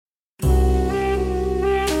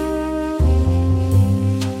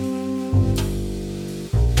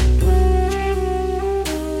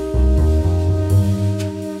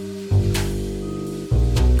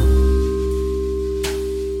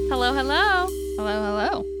Hello,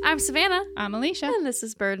 hello. I'm Savannah. I'm Alicia. And this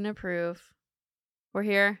is Burden of Proof. We're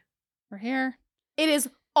here. We're here. It is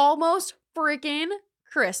almost freaking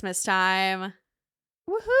Christmas time.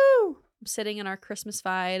 Woohoo! I'm sitting in our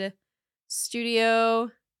Christmas-fied studio.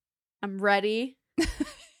 I'm ready.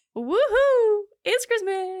 Woohoo! It's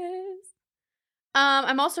Christmas.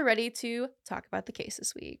 I'm also ready to talk about the case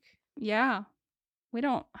this week. Yeah. We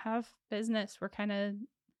don't have business. We're kind of...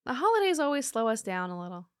 The holidays always slow us down a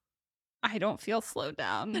little. I don't feel slowed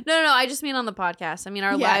down. No, I just mean on the podcast. I mean,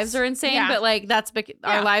 our lives are insane, but like that's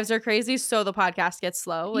our lives are crazy, so the podcast gets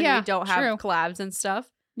slow. Like we don't have collabs and stuff.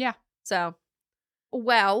 Yeah. So,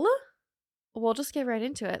 well, we'll just get right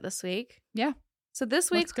into it this week. Yeah. So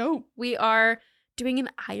this week, let's go. We are doing an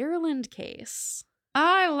Ireland case.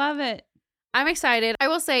 I love it. I'm excited. I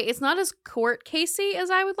will say it's not as court casey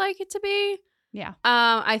as I would like it to be. Yeah.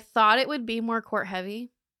 I thought it would be more court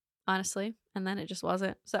heavy, honestly. And then it just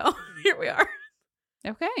wasn't. So here we are.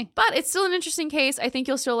 Okay. But it's still an interesting case. I think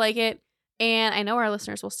you'll still like it. And I know our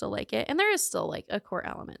listeners will still like it. And there is still like a court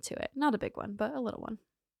element to it. Not a big one, but a little one.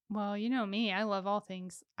 Well, you know me. I love all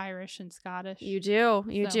things Irish and Scottish. You do.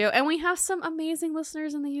 You do. And we have some amazing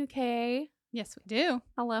listeners in the UK. Yes, we do.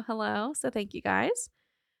 Hello, hello. So thank you guys.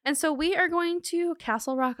 And so we are going to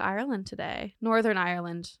Castle Rock, Ireland today. Northern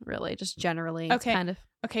Ireland, really, just generally. Okay. It's kind of...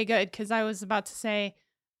 Okay, good. Because I was about to say,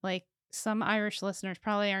 like, some Irish listeners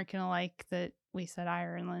probably aren't going to like that we said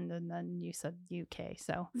Ireland and then you said UK.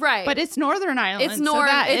 So right, but it's Northern Ireland. It's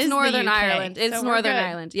Northern UK, Ireland. It's so Northern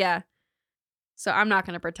Ireland. Yeah. So I'm not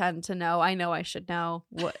going to pretend to know. I know I should know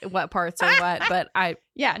what parts are what, but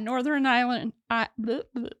Northern Ireland. I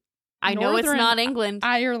know it's not England.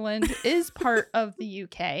 Ireland is part of the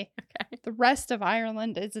UK. Okay. The rest of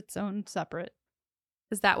Ireland is its own separate.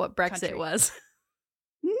 Is that what Brexit country. was?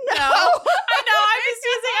 No. I know. I'm just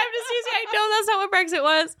using. I know that's not what Brexit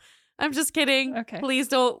was. I'm just kidding. Okay. Please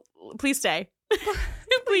stay.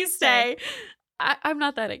 Please stay. I'm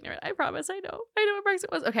not that ignorant. I promise. I know what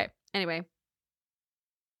Brexit was. Okay. Anyway.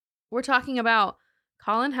 We're talking about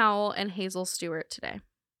Colin Howell and Hazel Stewart today.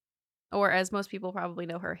 Or as most people probably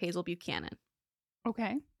know her, Hazel Buchanan.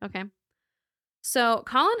 Okay. So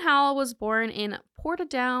Colin Howell was born in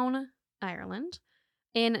Portadown, Ireland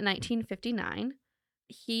in 1959.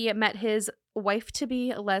 He met his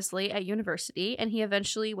wife-to-be, Leslie, at university, and he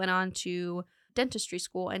eventually went on to dentistry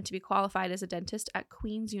school and to be qualified as a dentist at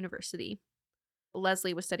Queen's University.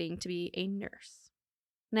 Leslie was studying to be a nurse.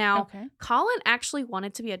 Now, Colin actually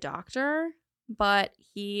wanted to be a doctor, but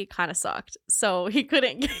he kind of sucked, so he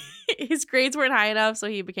couldn't. His grades weren't high enough, so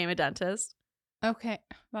he became a dentist. Okay,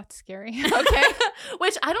 that's scary. Okay.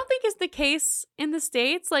 Which I don't think is the case in the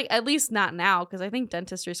States, like at least not now, because I think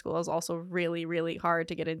dentistry school is also really, really hard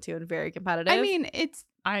to get into and very competitive. I mean,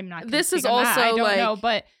 I'm not. This is also I don't know,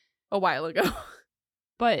 but a while ago.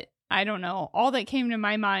 But I don't know. All that came to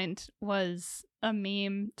my mind was a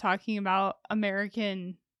meme talking about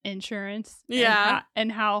American insurance. Yeah,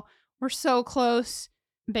 and how we're so close.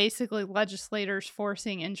 Basically, legislators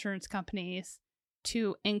forcing insurance companies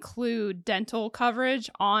to include dental coverage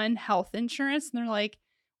on health insurance. And they're like,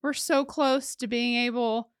 we're so close to being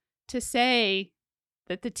able to say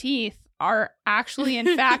that the teeth are actually,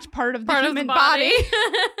 in fact, part of the human body.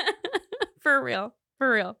 For real.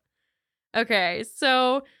 Okay,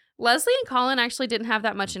 so Leslie and Colin actually didn't have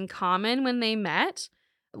that much in common when they met.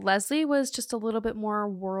 Leslie was just a little bit more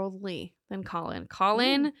worldly than Colin.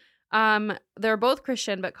 They're both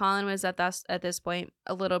Christian, but Colin was at this point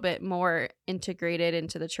a little bit more integrated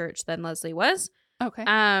into the church than Leslie was. Okay.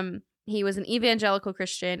 He was an evangelical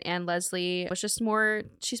Christian, and Leslie was just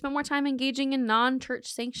she spent more time engaging in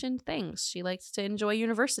non-church sanctioned things. She likes to enjoy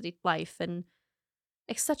university life and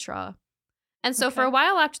etc. And so for a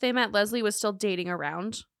while after they met, Leslie was still dating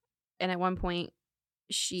around. And at one point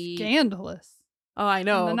Scandalous. Oh, I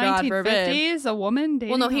know. In the God 1950s, a woman dating.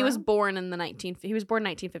 Well, no, he around? was born in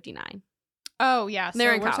 1959. Oh, yeah. So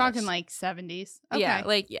we're college. Talking like 70s.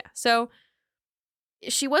 Okay. Yeah. So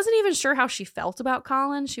she wasn't even sure how she felt about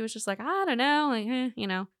Colin. She was just like, I don't know. Like,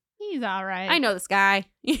 he's all right. I know this guy,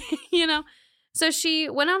 So she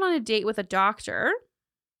went out on a date with a doctor.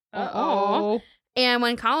 Uh-oh. And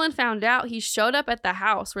when Colin found out, he showed up at the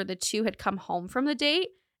house where the two had come home from the date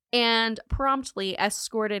and promptly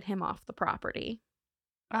escorted him off the property.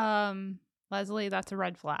 Leslie, that's a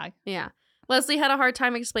red flag. Yeah. Leslie had a hard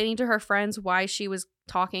time explaining to her friends why she was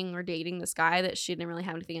talking or dating this guy that she didn't really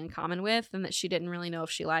have anything in common with and that she didn't really know if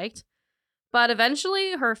she liked. But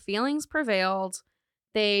eventually her feelings prevailed.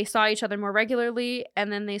 They saw each other more regularly,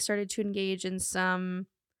 and then they started to engage in some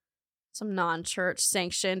non-church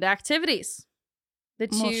sanctioned activities.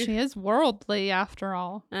 Well, she is worldly after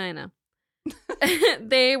all. I know.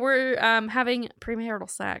 They were having premarital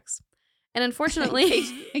sex. And unfortunately...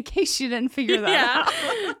 in case you didn't figure that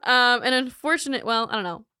out. And unfortunate... Well, I don't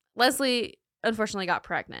know. Leslie unfortunately got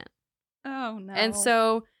pregnant. Oh, no. And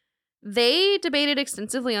so they debated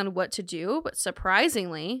extensively on what to do, but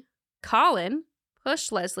surprisingly, Colin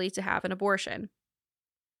pushed Leslie to have an abortion.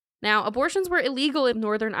 Now, abortions were illegal in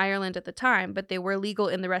Northern Ireland at the time, but they were legal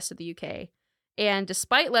in the rest of the UK. And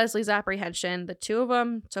despite Leslie's apprehension, the two of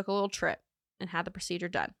them took a little trip and had the procedure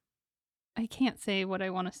done. I can't say what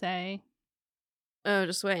I want to say. Oh,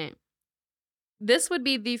 just wait. This would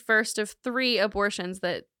be the first of 3 abortions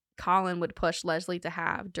that Colin would push Leslie to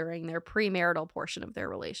have during their premarital portion of their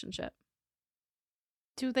relationship.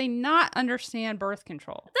 Do they not understand birth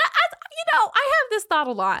control? I have this thought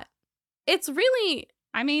a lot. It's really...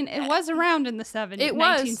 I mean, it was around in the 70s, It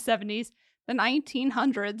was. 1970s. The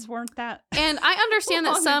 1900s weren't that. And I understand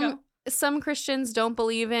that long ago. some Christians don't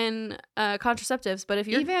believe in contraceptives, but if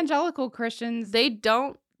you're... Evangelical Christians, They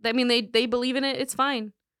don't... I mean, they believe in it. It's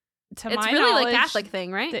fine. to It's my really knowledge, like Catholic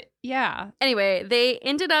thing, right? yeah. Anyway, they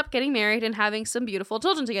ended up getting married and having some beautiful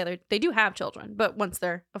children together. They do have children, but once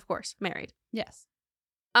they're, of course, married. Yes.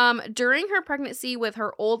 During her pregnancy with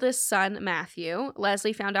her oldest son, Matthew,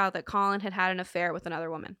 Leslie found out that Colin had had an affair with another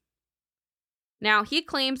woman. Now, he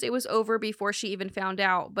claims it was over before she even found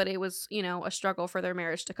out, but it was, a struggle for their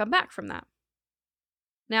marriage to come back from that.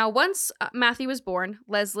 Now, once Matthew was born,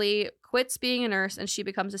 Leslie quits being a nurse and she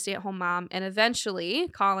becomes a stay-at-home mom, and eventually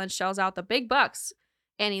Colin shells out the big bucks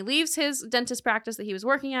and he leaves his dentist practice that he was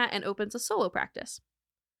working at and opens a solo practice.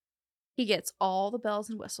 He gets all the bells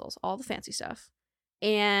and whistles, all the fancy stuff.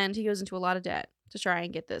 And he goes into a lot of debt to try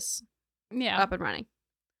and get this up and running.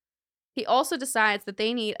 He also decides that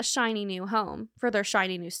they need a shiny new home for their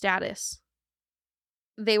shiny new status.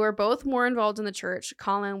 They were both more involved in the church.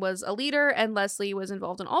 Colin was a leader and Leslie was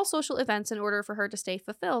involved in all social events in order for her to stay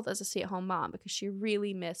fulfilled as a stay-at-home mom because she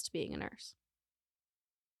really missed being a nurse.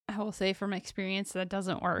 I will say from experience that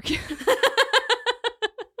doesn't work.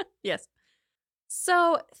 Yes.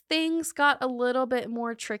 So things got a little bit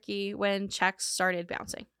more tricky when checks started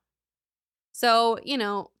bouncing. So,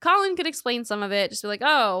 Colin could explain some of it, just be like,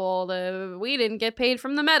 oh, well, we didn't get paid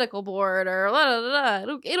from the medical board or blah, blah,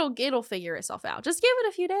 blah. It'll figure itself out. Just give it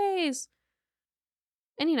a few days.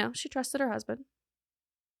 And, she trusted her husband.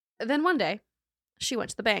 Then one day, she went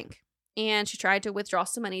to the bank and she tried to withdraw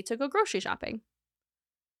some money to go grocery shopping.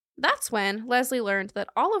 That's when Leslie learned that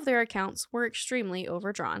all of their accounts were extremely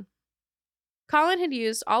overdrawn. Colin had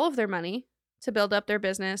used all of their money to build up their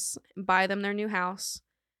business, buy them their new house,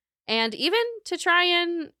 and even to try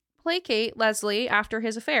and placate Leslie after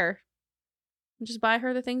his affair. And just buy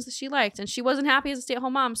her the things that she liked. And she wasn't happy as a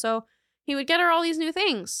stay-at-home mom, so he would get her all these new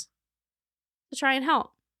things to try and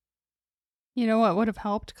help. You know what would have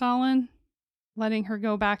helped Colin? Letting her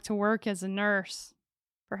go back to work as a nurse.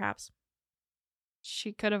 Perhaps.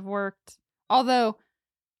 She could have worked. Although...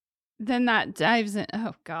 then that dives in.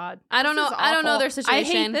 Oh, God. I don't know. I don't know their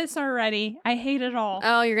situation. I hate this already. I hate it all.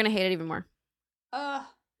 Oh, you're going to hate it even more.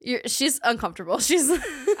 She's uncomfortable.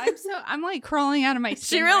 I'm like crawling out of my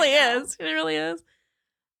skin. She really is. She really is.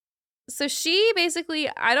 So she basically,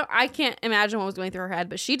 I can't imagine what was going through her head,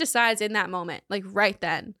 but she decides in that moment, like right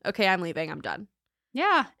then, okay, I'm leaving. I'm done.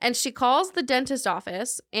 Yeah. And she calls the dentist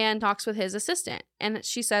office and talks with his assistant. And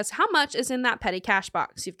she says, how much is in that petty cash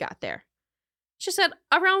box you've got there? She said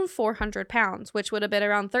around 400 pounds, which would have been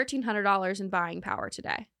around $1,300 in buying power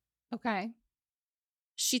today. Okay.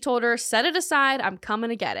 She told her, set it aside. I'm coming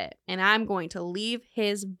to get it. And I'm going to leave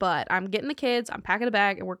his butt. I'm getting the kids. I'm packing a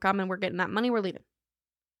bag and we're coming. We're getting that money. We're leaving.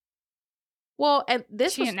 Well, and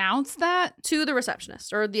she announced that to the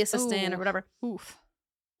receptionist or the assistant or whatever. Oof.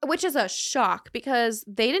 Which is a shock because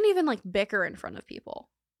they didn't even bicker in front of people.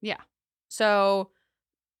 Yeah. So...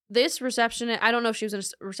 this receptionist, I don't know if she was a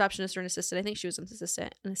receptionist or an assistant. I think she was an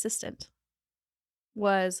assistant. An assistant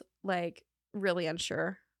was really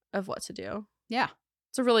unsure of what to do. Yeah.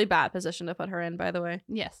 It's a really bad position to put her in, by the way.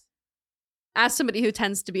 Yes. As somebody who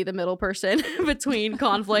tends to be the middle person between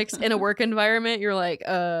conflicts in a work environment, you're like,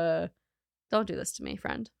 don't do this to me,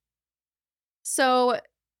 friend. So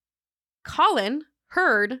Colin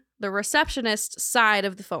heard the receptionist side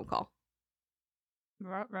of the phone call.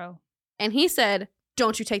 Ruh-roh. And he said,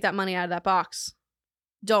 don't you take that money out of that box.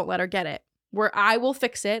 Don't let her get it. I will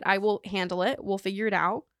fix it. I will handle it. We'll figure it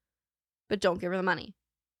out. But don't give her the money.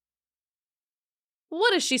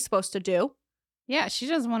 What is she supposed to do? Yeah, she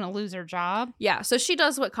doesn't want to lose her job. Yeah, so she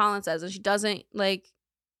does what Colin says, and she doesn't,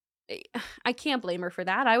 I can't blame her for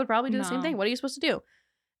that. I would probably do the same thing. What are you supposed to do?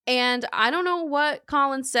 And I don't know what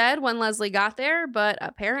Colin said when Leslie got there, but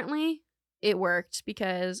apparently it worked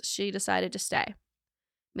because she decided to stay.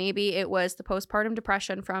 Maybe it was the postpartum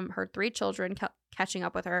depression from her 3 children catching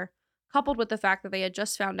up with her, coupled with the fact that they had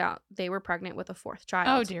just found out they were pregnant with a 4th child.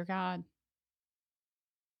 Oh, dear God.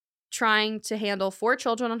 Trying to handle 4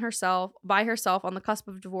 children by herself on the cusp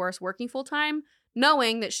of divorce, working full-time,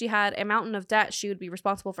 knowing that she had a mountain of debt she would be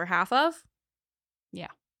responsible for half of.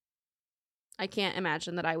 Yeah. I can't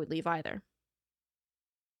imagine that I would leave either.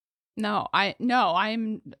 No,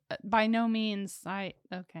 I'm by no means.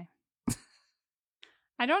 Okay.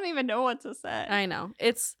 I don't even know what to say. I know.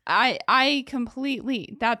 I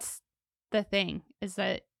completely, that's the thing, is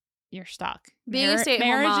that you're stuck. Being a stay-at-home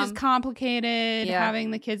marriage mom is complicated. Yeah.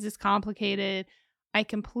 Having the kids is complicated. I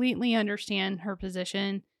completely understand her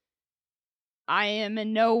position. I am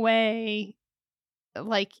in no way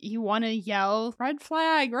like you want to yell red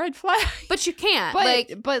flag, but you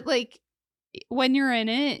can't. But when you're in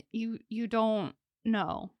it, you don't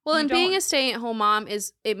know. Well, and being a stay-at-home mom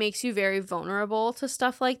it makes you very vulnerable to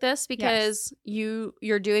stuff like this because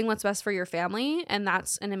you're doing what's best for your family, and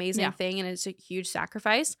that's an amazing thing, and it's a huge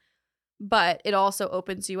sacrifice. But it also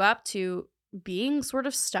opens you up to being sort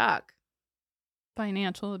of stuck.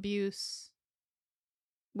 Financial abuse,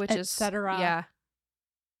 which is cetera. Yeah.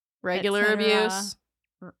 Regular abuse.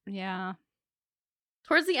 Yeah.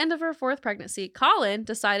 Towards the end of her 4th pregnancy, Colin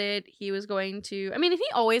decided he was going to, I mean, he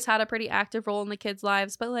always had a pretty active role in the kids'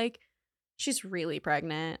 lives, but like, she's really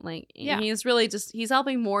pregnant. Like, he's really he's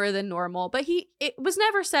helping more than normal. But it was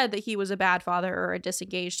never said that he was a bad father or a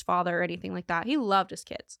disengaged father or anything like that. He loved his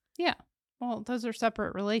kids. Yeah. Well, those are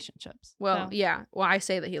separate relationships. Well, yeah. Well, I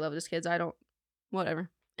say that he loved his kids. Whatever.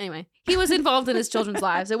 Anyway, he was involved in his children's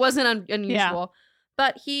lives. It wasn't unusual. Yeah.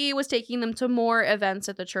 But he was taking them to more events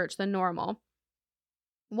at the church than normal.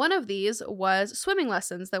 One of these was swimming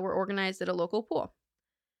lessons that were organized at a local pool.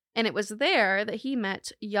 And it was there that he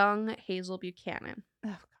met young Hazel Buchanan. Oh,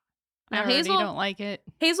 God. Now, Hazel don't like it.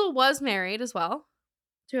 Hazel was married as well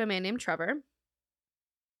to a man named Trevor.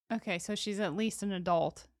 Okay, so she's at least an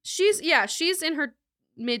adult. She's in her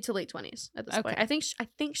mid to late 20s at this point. I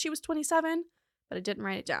think she was 27, but I didn't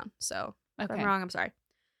write it down. So if I'm wrong, I'm sorry.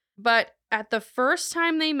 But at the first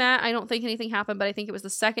time they met, I don't think anything happened, but I think it was the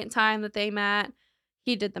second time that they met.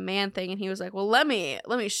 He did the man thing, and he was like, "Well, let me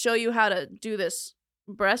show you how to do this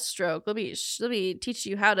breaststroke. Let me teach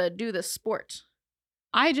you how to do this sport."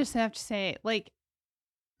 I just have to say, like,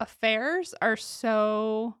 affairs are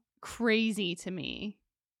so crazy to me.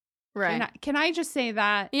 Right? Can I just say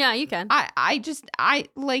that? Yeah, you can. I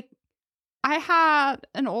had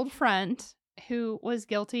an old friend who was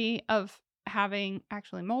guilty of having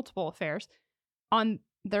actually multiple affairs on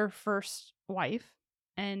their first wife.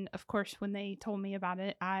 And of course, when they told me about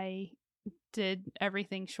it, I did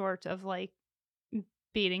everything short of like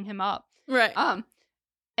beating him up. Right.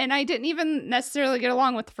 And I didn't even necessarily get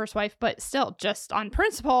along with the first wife, but still, just on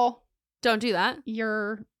principle, don't do that.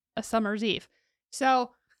 You're a summer's eve.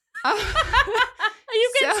 So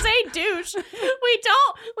you can say douche. We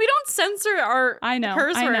don't censor our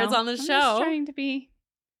curse words on the show. I'm just trying to be.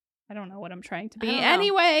 I don't know what I'm trying to be.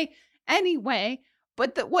 Anyway.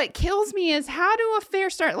 But what kills me is, how do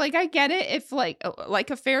affairs start? Like, I get it if like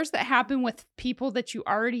affairs that happen with people that you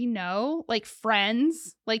already know, like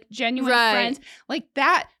friends, like genuine friends, like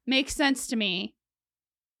that makes sense to me.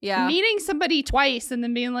 Yeah. Meeting somebody twice and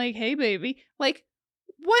then being like, "Hey, baby," like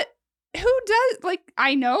what? Who does? Like,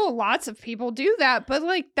 I know lots of people do that, but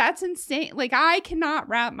like that's insane. Like, I cannot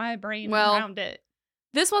wrap my brain around it.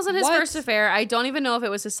 This wasn't his first affair. I don't even know if it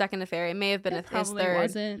was his second affair. It may have been his third. Probably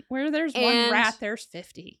wasn't. Where there's one rat, there's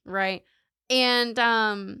 50. Right. And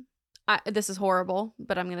this is horrible,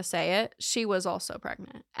 but I'm going to say it. She was also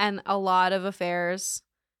pregnant. And a lot of affairs,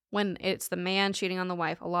 when it's the man cheating on the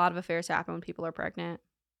wife, a lot of affairs happen when people are pregnant.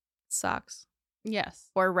 It sucks. Yes.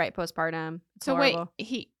 Or right postpartum. It's so horrible.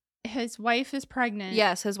 Wait, his wife is pregnant.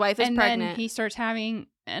 Yes, his wife is pregnant. And then he starts having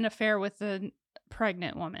an affair with the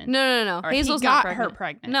pregnant woman. No. Or Hazel's he got not pregnant. her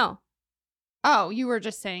pregnant. No. Oh, you were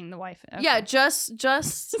just saying the wife. Okay. Yeah, just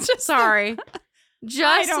sorry.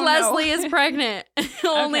 Just Leslie is pregnant.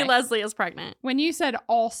 Only Leslie is pregnant. When you said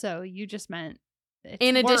also, you just meant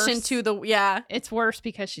in addition to it's worse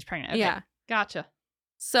because she's pregnant. Okay. Yeah. Gotcha.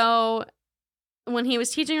 So when he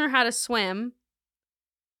was teaching her how to swim,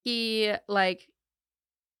 he like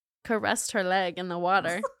caressed her leg in the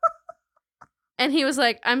water. And he was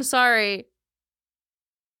like, "I'm sorry.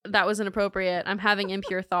 That was inappropriate. I'm having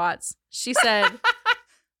impure thoughts." She said,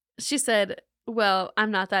 "Well, I'm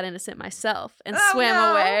not that innocent myself," and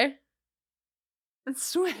swam away. And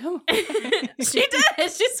swam away. She did.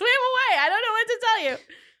 She swam away. I don't know what to tell you.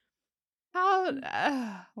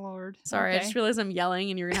 How? Lord. Sorry, I Okay. just realized I'm yelling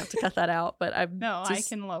and you're going to have to cut that out. But No, I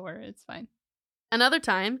can lower. It's fine. Another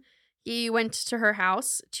time, he went to her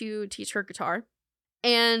house to teach her guitar.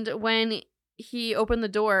 And when he opened the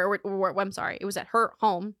door, or I'm sorry, it was at her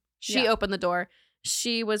home. She opened the door.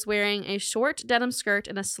 She was wearing a short denim skirt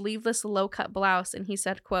and a sleeveless low-cut blouse. And he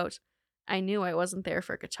said, quote, "I knew I wasn't there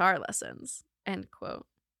for guitar lessons," end quote.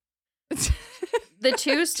 The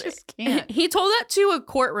two just can't. He told that to a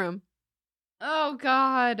courtroom. Oh,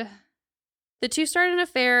 God. The two started an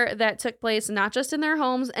affair that took place not just in their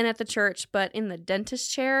homes and at the church, but in the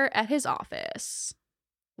dentist chair at his office.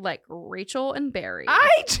 Like Rachel and Barry.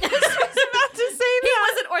 I just was about to say that. He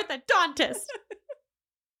was an orthodontist.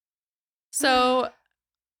 So,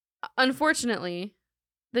 unfortunately,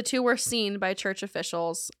 the two were seen by church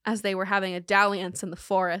officials as they were having a dalliance in the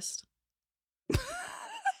forest.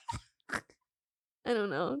 I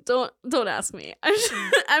don't know. Don't ask me.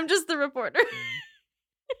 I'm just the reporter.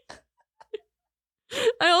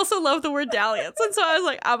 I also love the word dalliance, and so I was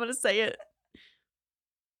like, I'm gonna say it.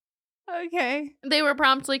 Okay. They were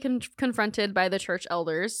promptly confronted by the church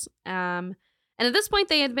elders, and at this point,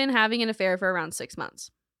 they had been having an affair for around 6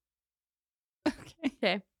 months.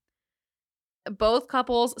 Okay. Both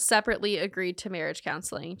couples separately agreed to marriage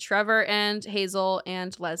counseling. Trevor and Hazel,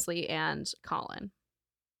 and Leslie and Colin.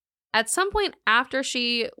 At some point after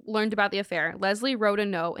she learned about the affair, Leslie wrote a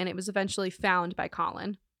note, and it was eventually found by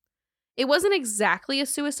Colin. It wasn't exactly a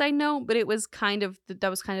suicide note, but it was that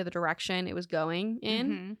was kind of the direction it was going in.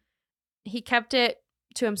 Mm-hmm. He kept it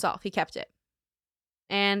to himself. He kept it.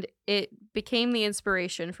 And it became the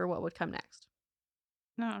inspiration for what would come next.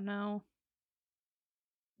 Oh, no.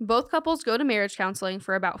 Both couples go to marriage counseling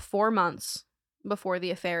for about 4 months before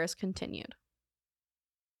the affair is continued.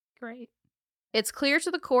 Great. It's clear to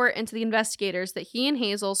the court and to the investigators that he and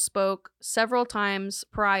Hazel spoke several times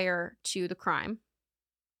prior to the crime.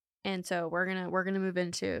 And so we're gonna move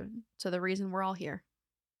into the reason we're all here.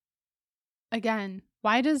 Again,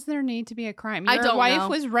 why does there need to be a crime? Your I don't wife know.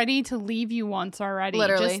 was ready to leave you once already.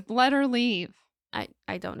 Literally. Just let her leave. I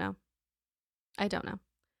don't know. I don't know.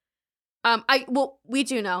 We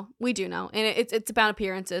do know, and it's about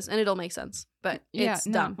appearances, and it'll make sense, but it's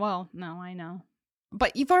dumb. No, I know,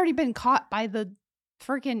 but you've already been caught by the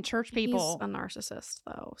freaking church people. He's a narcissist,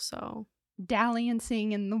 though, so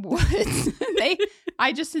dalliancing in the woods.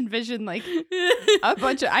 I just envisioned like a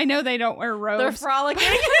bunch of. I know they don't wear robes. They're frolicking.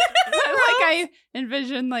 I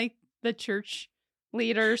envision like the church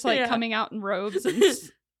leaders coming out in robes and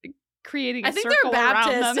creating a circle they're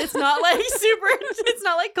Baptist. around them. It's not like it's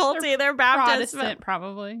not like culty. They're Baptist. Protestant,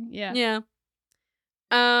 probably. Yeah. Yeah.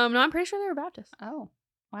 No, I'm pretty sure they were Baptist. Oh,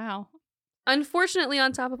 wow. Unfortunately,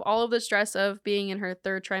 on top of all of the stress of being in her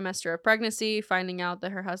 3rd trimester of pregnancy, finding out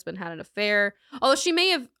that her husband had an affair, although she may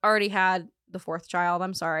have already had the 4th child.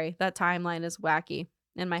 I'm sorry. That timeline is wacky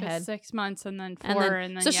in my head. 6 months and then 4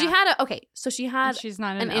 and then so she had and she's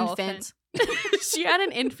not an infant. She had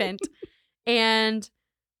an infant, and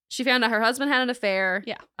she found out her husband had an affair.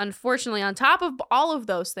 Yeah. Unfortunately, on top of all of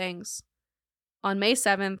those things, on May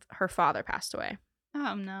 7th, her father passed away.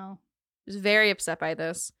 Oh, no. She was very upset by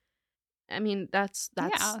this. I mean, that's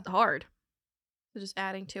hard. So just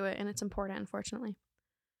adding to it, and it's important, unfortunately.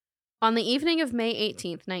 On the evening of May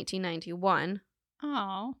 18th, 1991.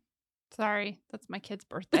 Oh, sorry. That's my kid's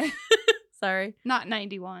birthday. Sorry. Not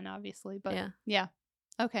 91, obviously, but yeah.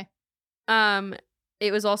 Okay.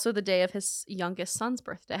 It was also the day of his youngest son's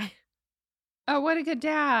birthday. Oh, what a good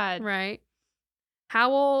dad. Right.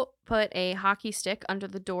 Howell put a hockey stick under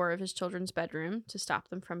the door of his children's bedroom to stop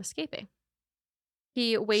them from escaping.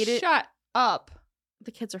 He waited. Shut up.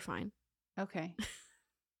 The kids are fine. Okay.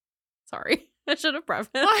 Sorry. I should have prefaced.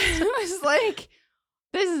 I was like,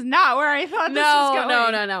 this is not where I thought this was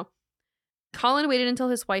going. No. Colin waited until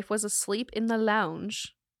his wife was asleep in the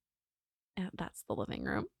lounge. And that's the living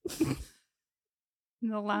room. In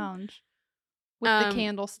the lounge. With the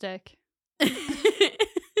candlestick.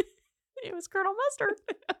 It was Colonel Mustard.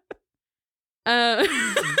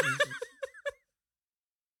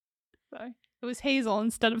 Sorry. It was Hazel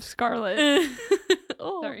instead of Scarlet.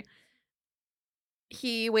 Oh. Sorry.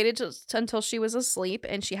 He waited until she was asleep,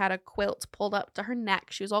 and she had a quilt pulled up to her neck.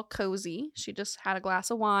 She was all cozy. She just had a glass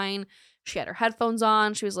of wine. She had her headphones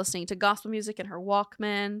on. She was listening to gospel music in her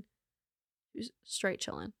Walkman. She was straight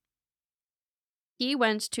chilling. He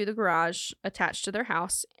went to the garage attached to their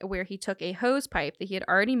house, where he took a hose pipe that he had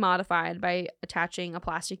already modified by attaching a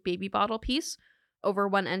plastic baby bottle piece over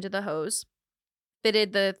one end of the hose,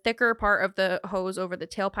 fitted the thicker part of the hose over the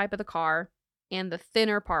tailpipe of the car, and the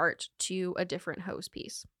thinner part to a different hose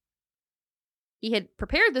piece. He had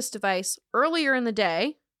prepared this device earlier in the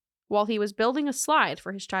day while he was building a slide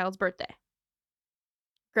for his child's birthday.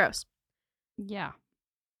 Gross. Yeah.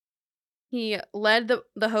 He led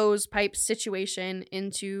the hose pipe situation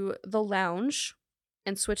into the lounge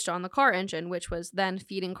and switched on the car engine, which was then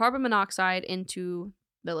feeding carbon monoxide into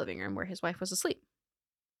the living room where his wife was asleep.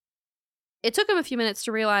 It took him a few minutes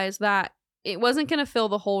to realize that it wasn't going to fill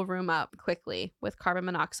the whole room up quickly with carbon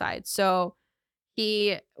monoxide. So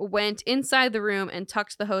he went inside the room and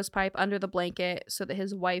tucked the hose pipe under the blanket so that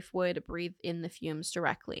his wife would breathe in the fumes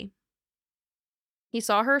directly. He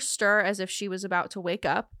saw her stir as if she was about to wake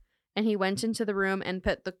up, and he went into the room and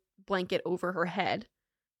put the blanket over her head.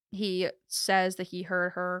 He says that he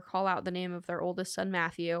heard her call out the name of their oldest son,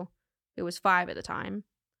 Matthew, who was 5 at the time,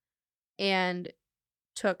 and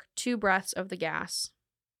took 2 breaths of the gas.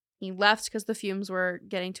 He left because the fumes were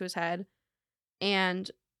getting to his head,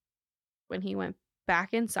 and when he went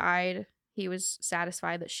back inside, he was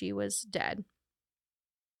satisfied that she was dead.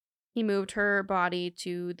 He moved her body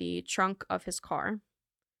to the trunk of his car.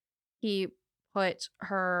 He put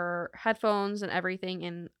her headphones and everything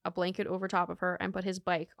in a blanket over top of her and put his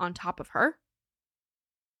bike on top of her.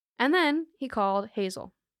 And then he called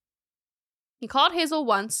Hazel. He called Hazel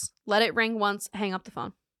once, let it ring once, hang up the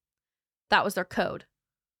phone. That was their code.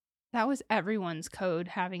 That was everyone's code,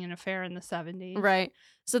 having an affair in the 70s. Right.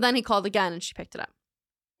 So then he called again and she picked it up.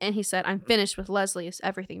 And he said, "I'm finished with Leslie. Is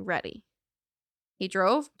everything ready?" He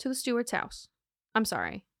drove to the Stewart's house. I'm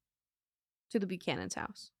sorry. To the Buchanan's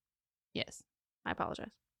house. Yes. I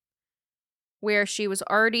apologize. Where she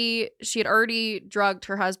had already drugged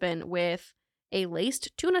her husband with a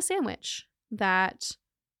laced tuna sandwich that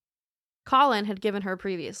Colin had given her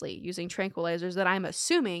previously using tranquilizers that I'm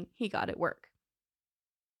assuming he got at work.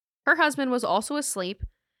 Her husband was also asleep,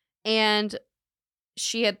 and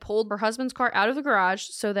she had pulled her husband's car out of the garage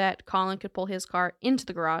so that Colin could pull his car into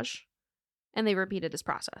the garage, and they repeated this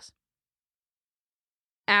process.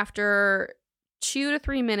 After 2 to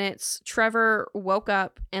 3 minutes, Trevor woke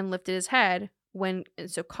up and lifted his head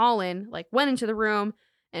so Colin went into the room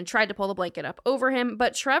and tried to pull the blanket up over him,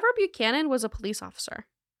 but Trevor Buchanan was a police officer.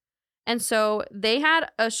 And so they had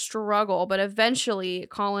a struggle, but eventually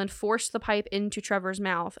Colin forced the pipe into Trevor's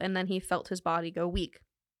mouth, and then he felt his body go weak.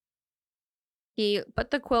 He put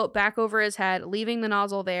the quilt back over his head, leaving the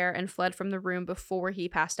nozzle there, and fled from the room before he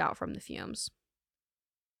passed out from the fumes.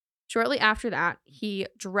 Shortly after that, he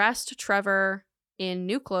dressed Trevor in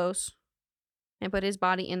new clothes and put his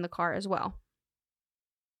body in the car as well.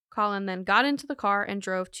 Colin then got into the car and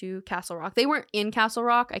drove to Castle Rock. They weren't in Castle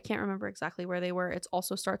Rock. I can't remember exactly where they were. It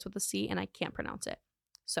also starts with a C, and I can't pronounce it.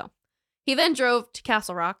 So he then drove to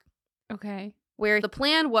Castle Rock. Okay. Where the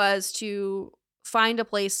plan was to find a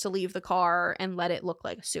place to leave the car and let it look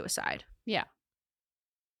like a suicide. Yeah.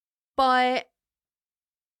 But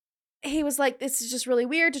he was like, this is just really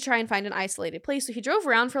weird to try and find an isolated place. So he drove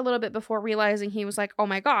around for a little bit before realizing he was like, oh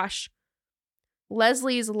my gosh,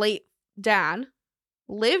 Leslie's late dad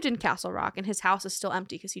lived in Castle Rock and his house is still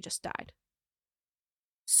empty because he just died.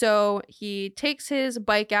 So he takes his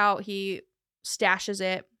bike out, he stashes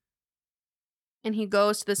it, and he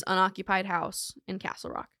goes to this unoccupied house in Castle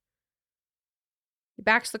Rock. He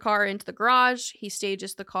backs the car into the garage. He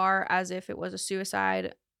stages the car as if it was a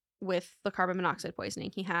suicide with the carbon monoxide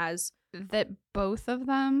poisoning. He has that both of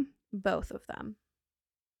them.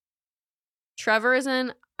 Trevor is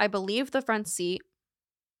in, I believe, the front seat.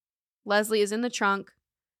 Leslie is in the trunk.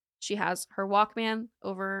 She has her Walkman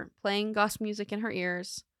over playing gospel music in her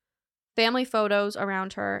ears, family photos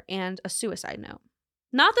around her, and a suicide note.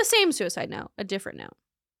 Not the same suicide note, a different note.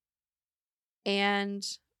 And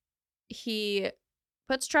he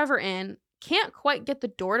puts Trevor in, can't quite get the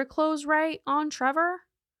door to close right on Trevor.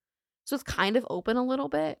 So it's kind of open a little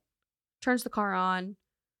bit. Turns the car on.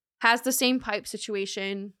 Has the same pipe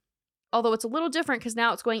situation. Although it's a little different because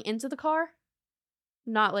now it's going into the car.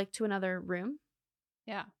 Not to another room.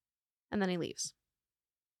 Yeah. And then he leaves.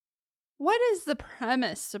 What is the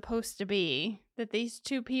premise supposed to be? That these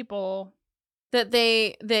two people... That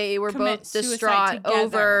they were both distraught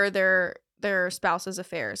over their spouse's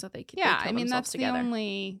affairs. That they could Yeah, I mean, that's together. The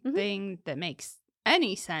only thing that makes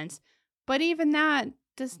any sense. But even that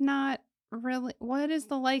does not really... What is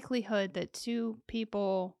the likelihood that two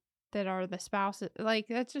people that are the spouses...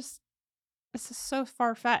 that's just... It's just so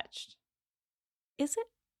far-fetched. Is it?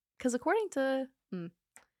 Because according to...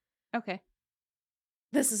 Okay.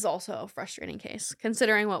 This is also a frustrating case,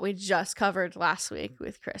 considering what we just covered last week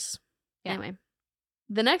with Chris. Yeah. Anyway,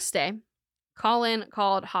 the next day, Colin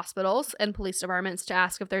called hospitals and police departments to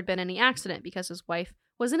ask if there'd been any accident because his wife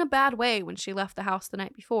was in a bad way when she left the house the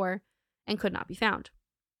night before and could not be found.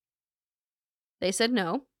 They said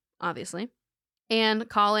no, obviously, And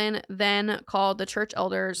Colin then called the church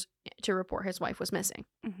elders to report his wife was missing.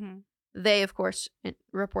 Mm-hmm. They, of course,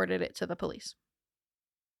 reported it to the police.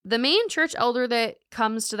 The main church elder that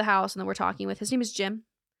comes to the house and that we're talking with, his name is Jim.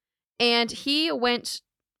 And he went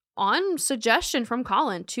on suggestion from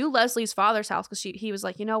Colin to Leslie's father's house because he was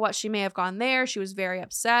like, you know what? She may have gone there. She was very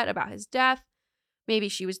upset about his death. Maybe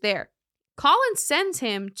she was there. Colin sends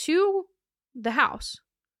him to the house.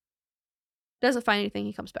 Doesn't find anything.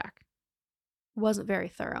 He comes back. Wasn't very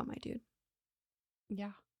thorough, my dude.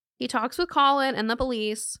 Yeah. He talks with Colin and the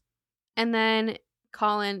police. And then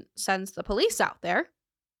Colin sends the police out there.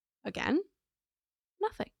 Again,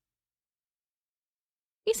 nothing.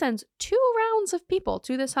 He sends 2 rounds of people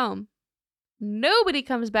to this home. Nobody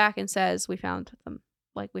comes back and says, we found them.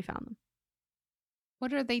 Like, we found them.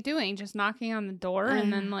 What are they doing? Just knocking on the door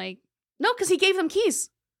and then like... No, because he gave them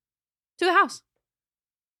keys to the house.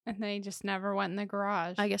 And they just never went in the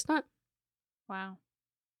garage. I guess not. Wow.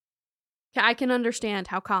 I can understand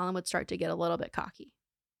how Colin would start to get a little bit cocky.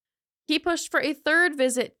 He pushed for a 3rd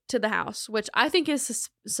visit to the house, which I think is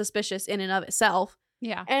suspicious in and of itself.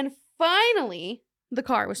 Yeah. And finally, the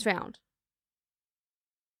car was found.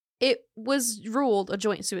 It was ruled a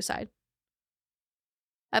joint suicide.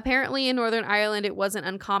 Apparently, in Northern Ireland, it wasn't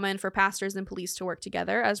uncommon for pastors and police to work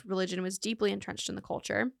together, as religion was deeply entrenched in the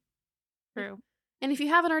culture. True. And if you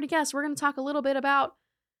haven't already guessed, we're going to talk a little bit about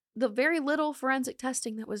the very little forensic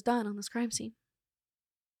testing that was done on this crime scene.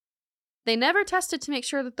 They never tested to make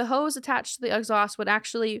sure that the hose attached to the exhaust would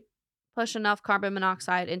actually push enough carbon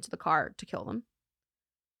monoxide into the car to kill them.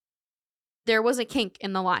 There was a kink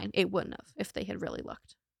in the line. It wouldn't have if they had really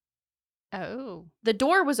looked. Oh. The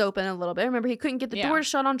door was open a little bit. Remember, he couldn't get the door to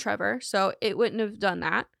shut on Trevor, so it wouldn't have done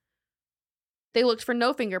that. They looked for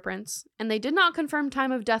no fingerprints, and they did not confirm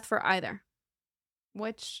time of death for either.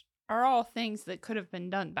 Which are all things that could have been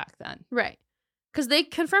done back then. Right. Because they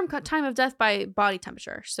confirmed time of death by body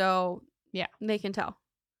temperature, so yeah, they can tell.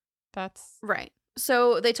 That's... Right.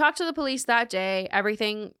 So they talked to the police that day.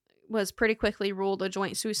 Everything was pretty quickly ruled a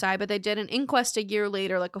joint suicide, but they did an inquest a year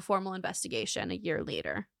later, like a formal investigation a year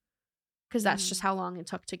later. Because that's just how long it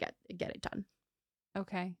took to get it done.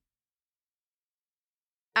 Okay.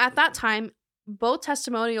 At that time, both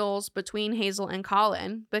testimonials between Hazel and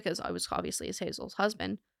Colin, because I was obviously Hazel's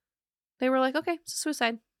husband, they were like, okay, it's a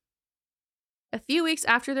suicide. A few weeks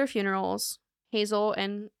after their funerals, Hazel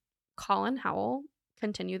and Colin Howell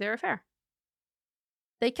continue their affair.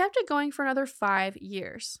 They kept it going for another 5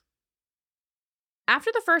 years.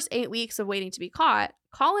 After the first 8 weeks of waiting to be caught,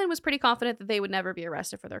 Colin was pretty confident that they would never be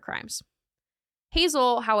arrested for their crimes.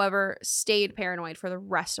 Hazel, however, stayed paranoid for the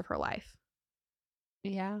rest of her life.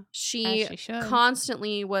 Yeah. She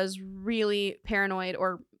constantly was really paranoid,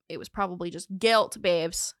 or it was probably just guilt,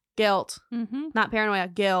 babes. Guilt. Mm-hmm. Not paranoia,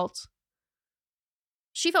 guilt.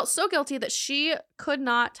 She felt so guilty that she could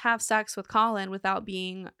not have sex with Colin without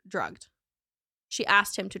being drugged. She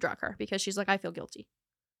asked him to drug her because she's like, I feel guilty.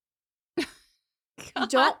 If you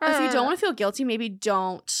don't want to feel guilty, maybe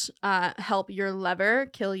don't help your lover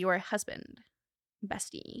kill your husband,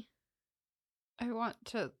 bestie. I want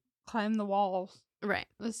to climb the walls. Right.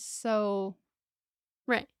 It was so...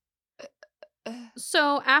 Right.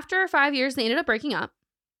 So after 5 years, they ended up breaking up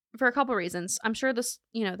for a couple reasons. I'm sure this,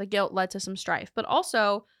 the guilt led to some strife, but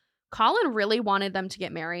also Colin really wanted them to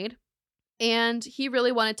get married, and he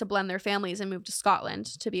really wanted to blend their families and move to Scotland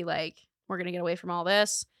to be like, we're going to get away from all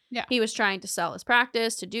this. Yeah. He was trying to sell his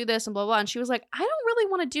practice to do this and blah, blah. And she was like, I don't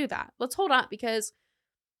really want to do that. Let's hold on, because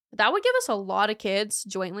that would give us a lot of kids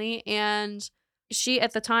jointly. And she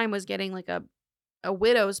at the time was getting like a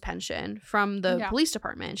widow's pension from the police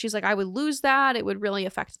department. She's like, I would lose that. It would really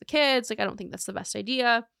affect the kids. Like, I don't think that's the best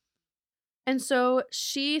idea. And so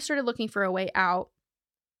she started looking for a way out.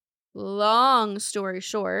 Long story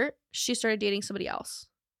short, she started dating somebody else.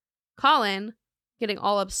 Colin, getting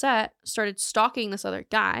all upset, started stalking this other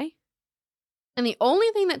guy. And the only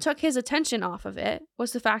thing that took his attention off of it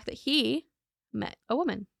was the fact that he met a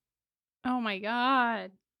woman. Oh my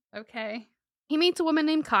God. Okay. He meets a woman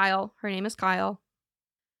named Kyle. Her name is Kyle.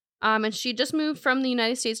 And she just moved from the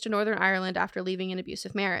United States to Northern Ireland after leaving an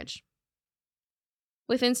abusive marriage.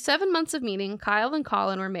 Within 7 months of meeting, Kyle and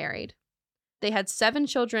Colin were married. They had 7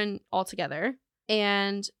 children altogether,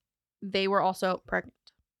 and they were also pregnant.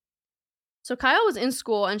 So Kyle was in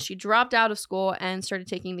school, and she dropped out of school and started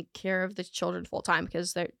taking care of the children full time,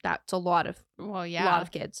 because that's a lot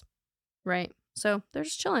of kids, right? So they're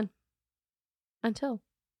just chilling until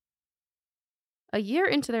a year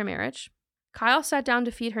into their marriage, Kyle sat down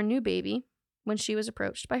to feed her new baby when she was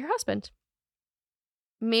approached by her husband.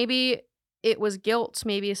 Maybe it was guilt,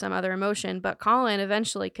 maybe some other emotion, but Colin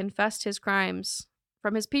eventually confessed his crimes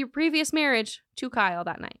from his previous marriage to Kyle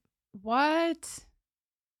that night. What?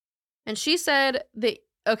 And she said that,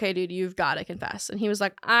 okay, dude, you've got to confess. And he was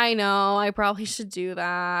like, I know, I probably should do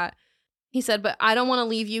that. He said, but I don't want to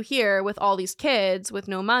leave you here with all these kids with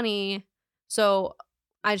no money. So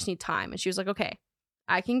I just need time. And she was like, okay,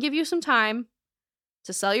 I can give you some time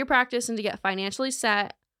to sell your practice and to get financially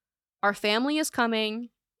set. Our family is coming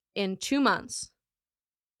in 2 months.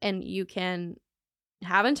 And you can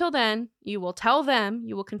have until then. You will tell them,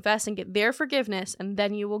 you will confess and get their forgiveness. And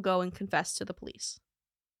then you will go and confess to the police.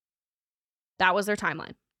 That was their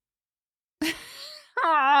timeline.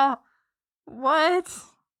 What?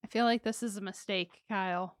 I feel like this is a mistake,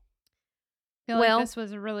 Kyle. I feel like this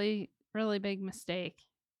was a really, really big mistake.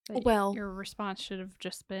 Well, your response should have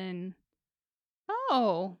just been,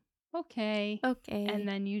 oh, okay. Okay. And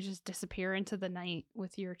then you just disappear into the night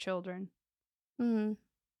with your children.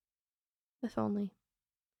 If only.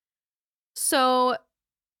 So,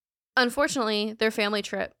 unfortunately, their family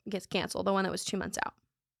trip gets canceled, the one that was 2 months out.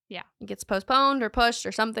 Yeah. It gets postponed or pushed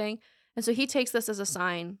or something. And so he takes this as a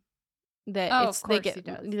sign that they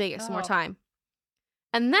get some more time.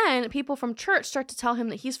 And then people from church start to tell him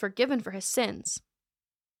that he's forgiven for his sins.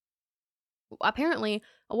 Apparently,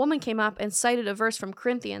 a woman came up and cited a verse from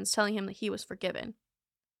Corinthians telling him that he was forgiven.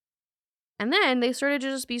 And then they started to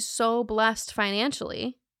just be so blessed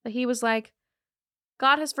financially that he was like,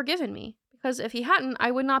 God has forgiven me. Because if he hadn't,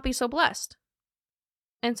 I would not be so blessed.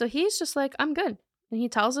 And so he's just like, I'm good. And he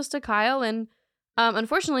tells this to Kyle, and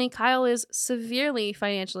unfortunately, Kyle is severely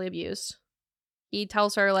financially abused. He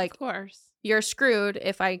tells her, like, of course, you're screwed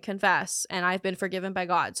if I confess, and I've been forgiven by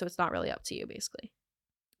God, so it's not really up to you, basically.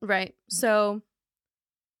 Right. So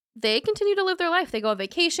they continue to live their life. They go on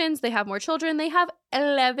vacations. They have more children. They have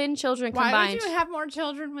 11 children combined. Why would you have more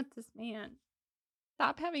children with this man?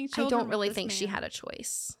 Stop having children. I don't really think she had a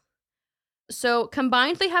choice. So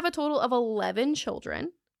combined, they have a total of 11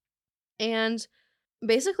 children. And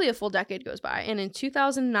basically a full decade goes by. And in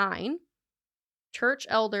 2009, church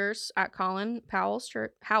elders at Colin Powell's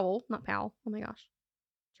church, Howell, not Powell, oh my gosh.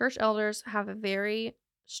 Church elders have a very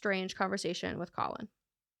strange conversation with Colin.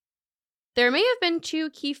 There may have been 2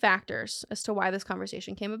 key factors as to why this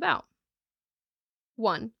conversation came about.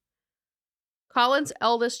 1, Colin's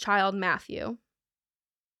eldest child, Matthew,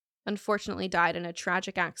 unfortunately died in a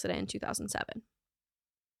tragic accident in 2007.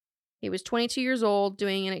 He was 22 years old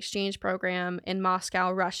doing an exchange program in Moscow,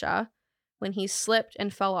 Russia, when he slipped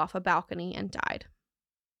and fell off a balcony and died.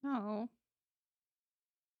 Oh.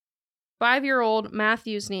 5-year-old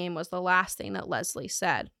Matthew's name was the last thing that Leslie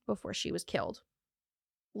said before she was killed.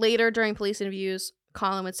 Later, during police interviews,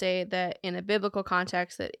 Colin would say that in a biblical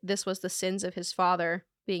context that this was the sins of his father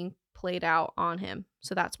being played out on him.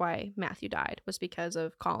 So that's why Matthew died, was because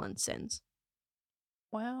of Colin's sins.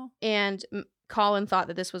 Wow. And Colin thought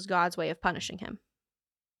that this was God's way of punishing him.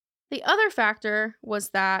 The other factor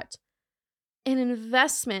was that an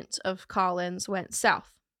investment of Colin's went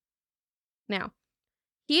south. Now,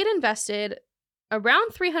 he had invested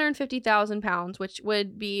around £350,000, which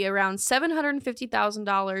would be around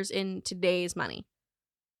 $750,000 in today's money.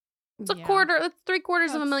 It's a quarter, that's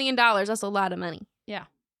 $750,000. That's a lot of money. Yeah.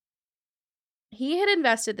 He had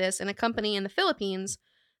invested this in a company in the Philippines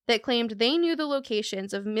that claimed they knew the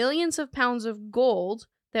locations of millions of pounds of gold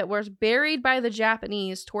that was buried by the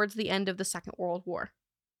Japanese towards the end of the Second World War.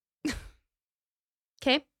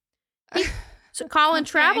 Okay? So Colin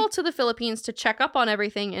traveled to the Philippines to check up on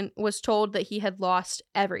everything and was told that he had lost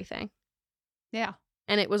everything. Yeah.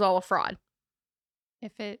 And it was all a fraud.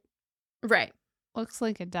 If it right looks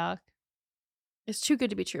like a duck. It's too good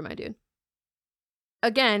to be true, my dude.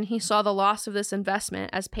 Again, he saw the loss of this investment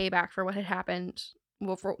as payback for what had happened.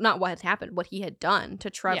 Well, for not what had happened, what he had done to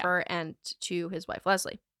Trevor and to his wife,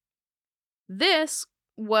 Leslie. This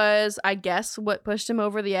was, I guess, what pushed him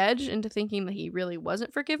over the edge into thinking that he really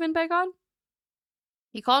wasn't forgiven by God.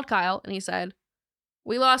 He called Kyle and he said,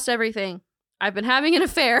 "We lost everything. I've been having an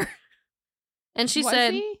affair." And she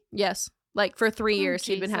said, yes, like for 3 years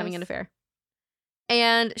he'd been having an affair.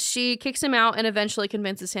 And she kicks him out and eventually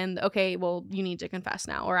convinces him, okay, well, you need to confess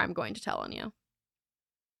now or I'm going to tell on you.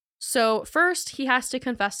 So first he has to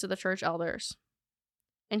confess to the church elders.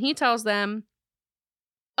 And he tells them,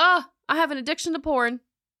 I have an addiction to porn.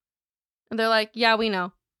 And they're like, yeah, we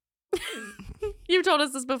know. You've told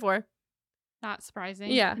us this before. Not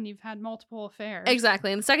surprising. Yeah. And you've had multiple affairs.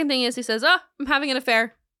 Exactly. And the second thing is he says, I'm having an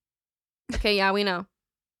affair. Okay, yeah, we know.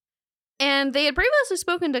 And they had previously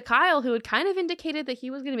spoken to Kyle, who had kind of indicated that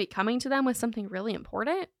he was going to be coming to them with something really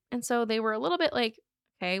important. And so they were a little bit like,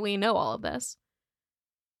 okay, we know all of this.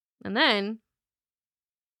 And then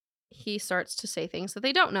he starts to say things that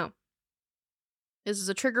they don't know. This is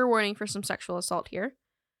a trigger warning for some sexual assault here.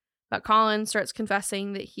 But Colin starts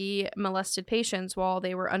confessing that he molested patients while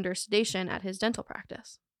they were under sedation at his dental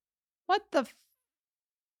practice. What?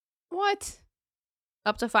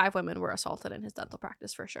 Up to 5 women were assaulted in his dental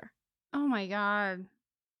practice for sure. Oh my God.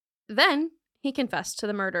 Then he confessed to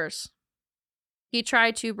the murders. He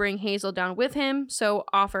tried to bring Hazel down with him, so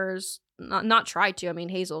offers, not tried to, I mean,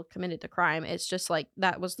 Hazel committed the crime. It's just like,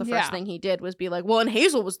 that was the first thing he did, was be like, well, and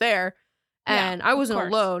Hazel was there, and I wasn't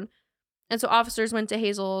alone. And so officers went to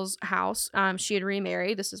Hazel's house. She had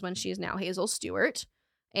remarried. This is when she is now Hazel Stewart.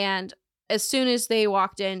 And as soon as they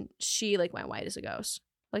walked in, she like went white as a ghost.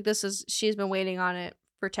 Like, she's been waiting on it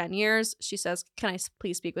for 10 years. She says, can I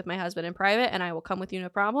please speak with my husband in private, and I will come with you, no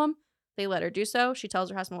problem. They let her do so. She tells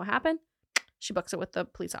her husband what happened. She books it with the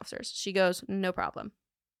police officers. She goes, no problem.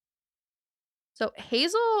 So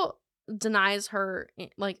Hazel denies her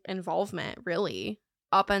like involvement, really,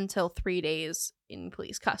 up until 3 days in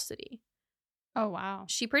police custody. Oh, wow.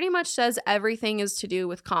 She pretty much says everything is to do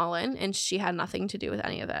with Colin, and she had nothing to do with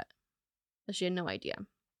any of it. She had no idea.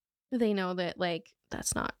 They know that, like,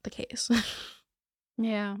 that's not the case.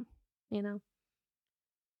 Yeah. You know?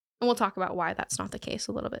 And we'll talk about why that's not the case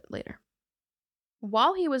a little bit later.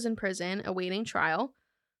 While he was in prison awaiting trial,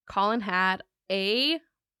 Colin had a,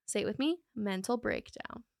 say it with me, mental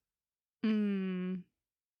breakdown.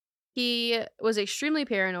 He was extremely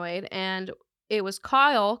paranoid, and it was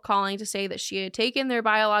Kyle calling to say that she had taken their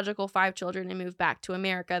biological 5 children and moved back to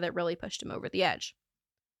America that really pushed him over the edge.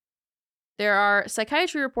 There are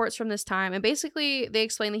psychiatry reports from this time, and basically they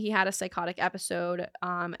explain that he had a psychotic episode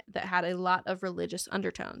that had a lot of religious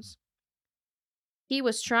undertones. He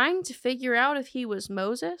was trying to figure out if he was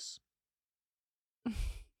Moses.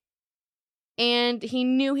 And he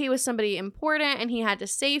knew he was somebody important, and he had to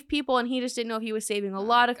save people, and he just didn't know if he was saving a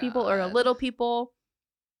lot of people or a little people.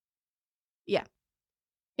 Yeah.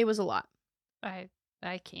 It was a lot. I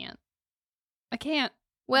can't. I can't.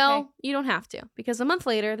 Well, okay. You don't have to, because a month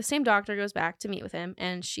later, the same doctor goes back to meet with him,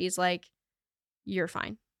 and she's like, you're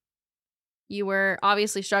fine. You were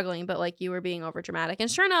obviously struggling, but like, you were being overdramatic. And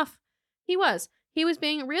sure enough, he was. He was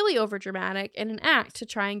being really overdramatic in an act to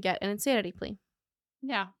try and get an insanity plea.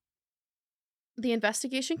 Yeah. The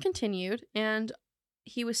investigation continued, and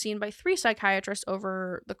he was seen by 3 psychiatrists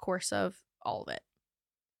over the course of all of it.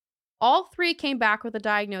 All 3 came back with a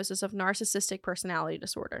diagnosis of narcissistic personality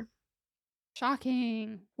disorder.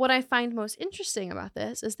 Shocking. What I find most interesting about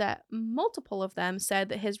this is that multiple of them said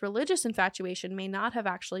that his religious infatuation may not have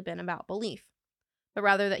actually been about belief, but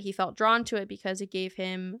rather that he felt drawn to it because it gave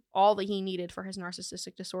him all that he needed for his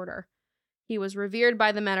narcissistic disorder. He was revered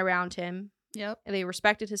by the men around him. Yep. And they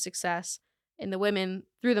respected his success, and the women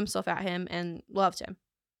threw themselves at him and loved him.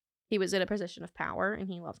 He was in a position of power, and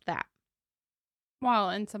he loved that. Well,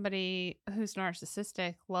 and somebody who's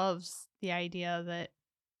narcissistic loves the idea that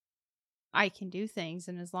I can do things,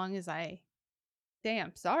 and as long as I say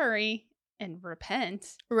I'm sorry and repent,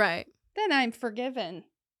 right, then I'm forgiven.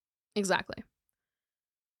 Exactly.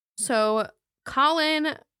 So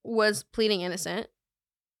Colin was pleading innocent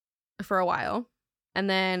for a while, and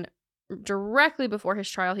then directly before his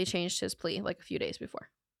trial, he changed his plea, like a few days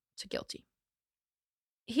before, to guilty.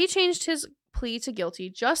 He changed his plea to guilty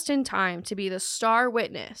just in time to be the star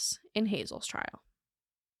witness in Hazel's trial.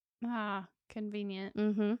 Ah, convenient.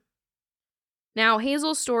 Mm-hmm. Now,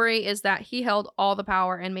 Hazel's story is that he held all the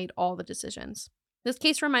power and made all the decisions. This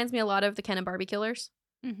case reminds me a lot of the Ken and Barbie killers.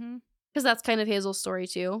 Mm-hmm. Because that's kind of Hazel's story,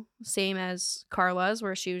 too. Same as Carla's,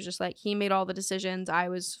 where she was just like, he made all the decisions. I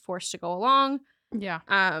was forced to go along. Yeah.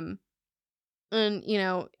 And, you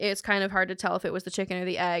know, it's kind of hard to tell if it was the chicken or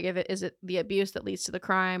the egg. Is it the abuse that leads to the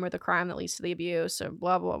crime or the crime that leads to the abuse, or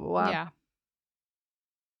blah, blah, blah, blah. Yeah.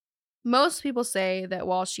 Most people say that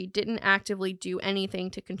while she didn't actively do anything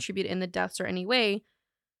to contribute in the deaths or any way,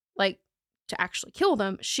 like to actually kill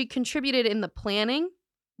them, she contributed in the planning.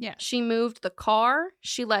 Yeah. She moved the car.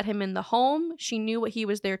 She let him in the home. She knew what he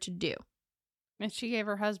was there to do. And she gave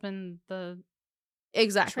her husband the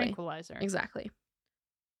tranquilizer. Exactly.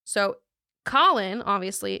 So Colin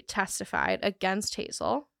obviously testified against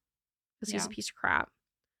Hazel because he's a piece of crap.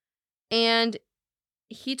 And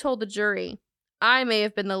he told the jury, I may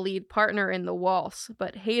have been the lead partner in the waltz,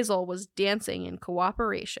 but Hazel was dancing in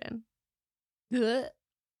cooperation. He's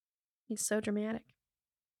so dramatic.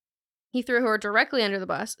 He threw her directly under the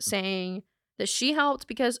bus, saying that she helped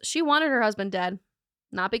because she wanted her husband dead.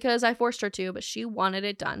 Not because I forced her to, but she wanted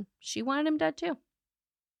it done. She wanted him dead too.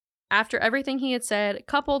 After everything he had said,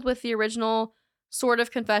 coupled with the original sort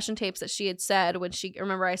of confession tapes that she had said when she,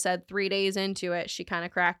 remember I said 3 days into it, she kind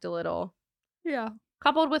of cracked a little. Yeah.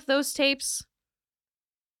 Coupled with those tapes,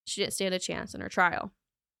 she didn't stand a chance in her trial.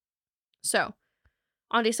 So,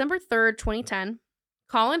 on December 3rd, 2010,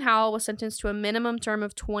 Colin Howell was sentenced to a minimum term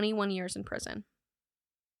of 21 years in prison.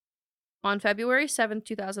 On February 7th,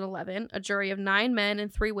 2011, a jury of 9 men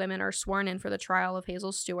and 3 women are sworn in for the trial of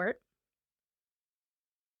Hazel Stewart.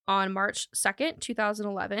 On March 2nd,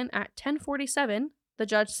 2011, at 10:47, the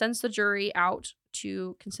judge sends the jury out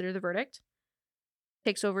to consider the verdict.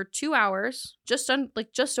 Takes over 2 hours, just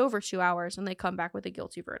over 2 hours, and they come back with a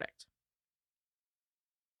guilty verdict.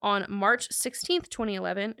 On March 16th,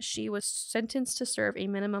 2011, she was sentenced to serve a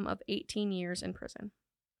minimum of 18 years in prison.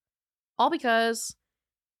 All because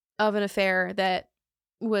of an affair that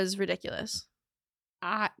was ridiculous.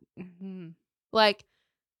 Like,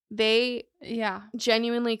 they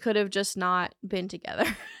genuinely could have just not been together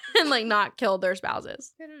and like not killed their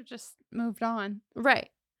spouses. Could have just moved on. Right.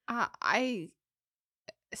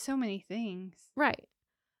 So many things. Right.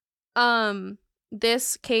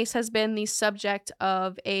 This case has been the subject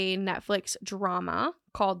of a Netflix drama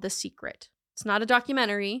called The Secret. It's not a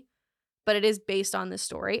documentary, but it is based on this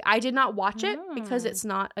story. I did not watch it because it's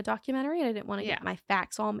not a documentary and I didn't want to get my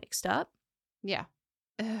facts all mixed up. Yeah.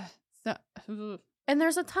 And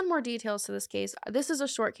there's a ton more details to this case. This is a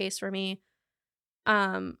short case for me.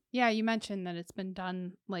 Yeah, you mentioned that it's been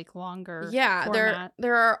done like longer. Yeah, format.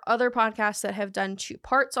 there are other podcasts that have done 2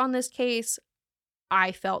 parts on this case.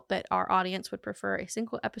 I felt that our audience would prefer a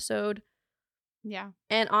single episode. Yeah.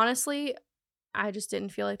 And honestly, I just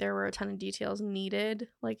didn't feel like there were a ton of details needed.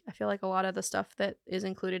 Like, I feel like a lot of the stuff that is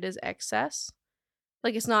included is excess.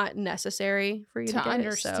 Like, it's not necessary for you to get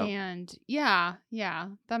understand. Yeah,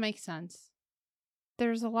 that makes sense.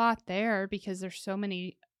 There's a lot there because there's so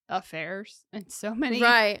many affairs and so many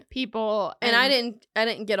people. And I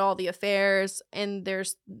didn't get all the affairs, and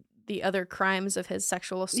there's the other crimes of his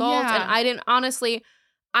sexual assault. And I didn't, honestly,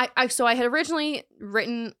 I had originally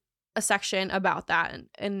written a section about that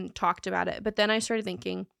and talked about it, but then I started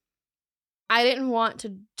thinking I didn't want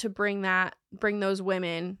to bring those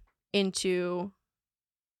women into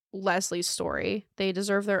Leslie's story. They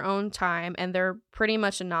deserve their own time, and they're pretty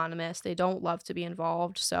much anonymous. They don't love to be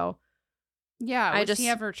involved. So yeah, was he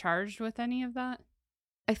ever charged with any of that?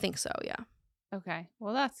 I think so, yeah. Okay,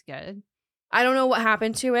 well, that's good. I don't know what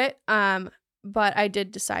happened to it, but I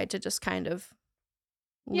did decide to just kind of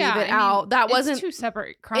leave it out. That wasn't 2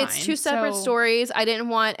 separate crimes. It's 2 separate stories. I didn't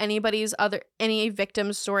want any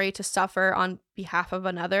victim's story to suffer on behalf of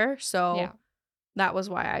another. So that was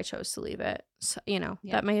why I chose to leave it. So,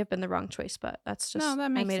 that may have been the wrong choice, but that's just,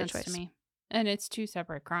 that makes I made sense a choice to me. And it's 2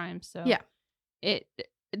 separate crimes. So yeah,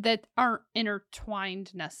 that aren't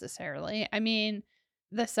intertwined necessarily. I mean,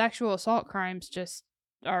 the sexual assault crimes just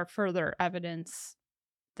are further evidence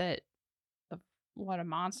that of what a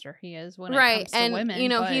monster he is when it comes to women.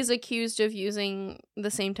 And he's accused of using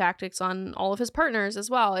the same tactics on all of his partners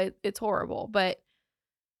as well. It's horrible, but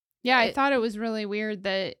I thought it was really weird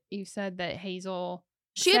that you said that Hazel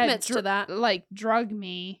admits to that, like, drug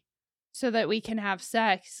me so that we can have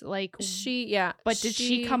sex. Like, but did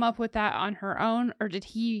she come up with that on her own, or did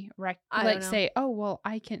he say, oh, well,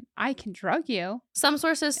 I can drug you? Some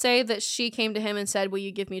sources say that she came to him and said, will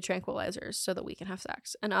you give me tranquilizers so that we can have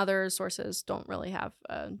sex? And other sources don't really have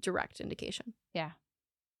a direct indication. Yeah.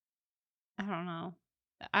 I don't know.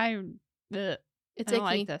 It's I don't icky.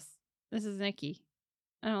 like this. This is icky.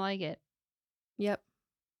 I don't like it. Yep.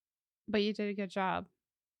 But you did a good job.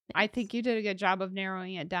 I think you did a good job of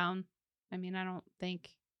narrowing it down. I mean, I don't think...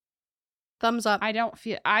 Thumbs up. I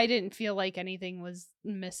didn't feel like anything was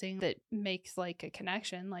missing that makes like a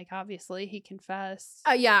connection. Like, obviously he confessed.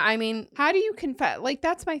 Yeah, I mean... How do you confess? Like,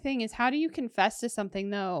 that's my thing, is how do you confess to something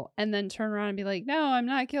though and then turn around and be like, no, I'm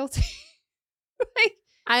not guilty? Like,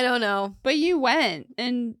 I don't know. But you went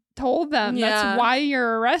and told them. That's why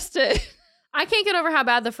you're arrested. I can't get over how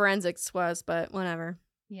bad the forensics was, but whatever.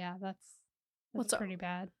 Yeah, that's pretty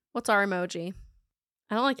bad. What's our emoji?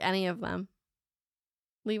 I don't like any of them.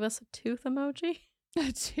 Leave us a tooth emoji.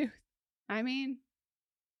 A tooth. I mean,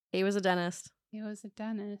 he was a dentist. Leave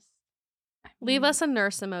us a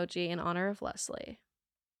nurse emoji in honor of Leslie.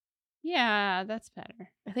 Yeah, that's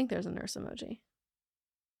better. I think there's a nurse emoji.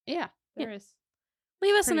 Yeah, there is.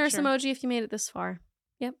 Leave us a nurse emoji if you made it this far.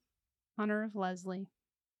 Yep. Honor of Leslie.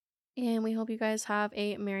 And we hope you guys have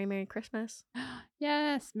a Merry, Merry Christmas.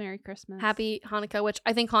 Yes, Merry Christmas. Happy Hanukkah, which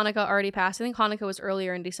I think Hanukkah already passed. I think Hanukkah was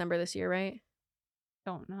earlier in December this year, right?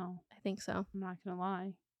 Don't know. I think so. I'm not going to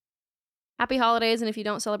lie. Happy holidays, and if you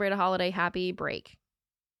don't celebrate a holiday, happy break.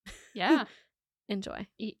 Yeah. enjoy.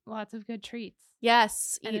 Eat lots of good treats.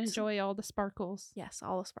 Yes. And enjoy all the sparkles. Yes,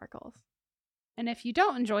 all the sparkles. And if you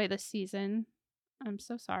don't enjoy this season, I'm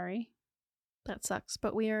so sorry. That sucks,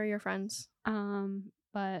 but we are your friends.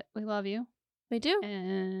 But we love you. We do.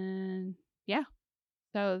 And yeah.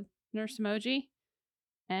 So nurse emoji.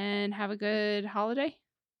 And have a good holiday.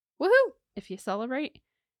 Woohoo! If you celebrate.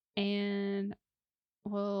 And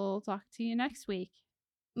we'll talk to you next week.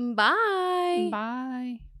 Bye.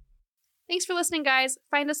 Bye. Thanks for listening, guys.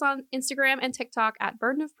 Find us on Instagram and TikTok at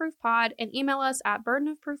Burden of Proof Pod and email us at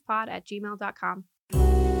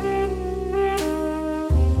burdenofproofpod@gmail.com.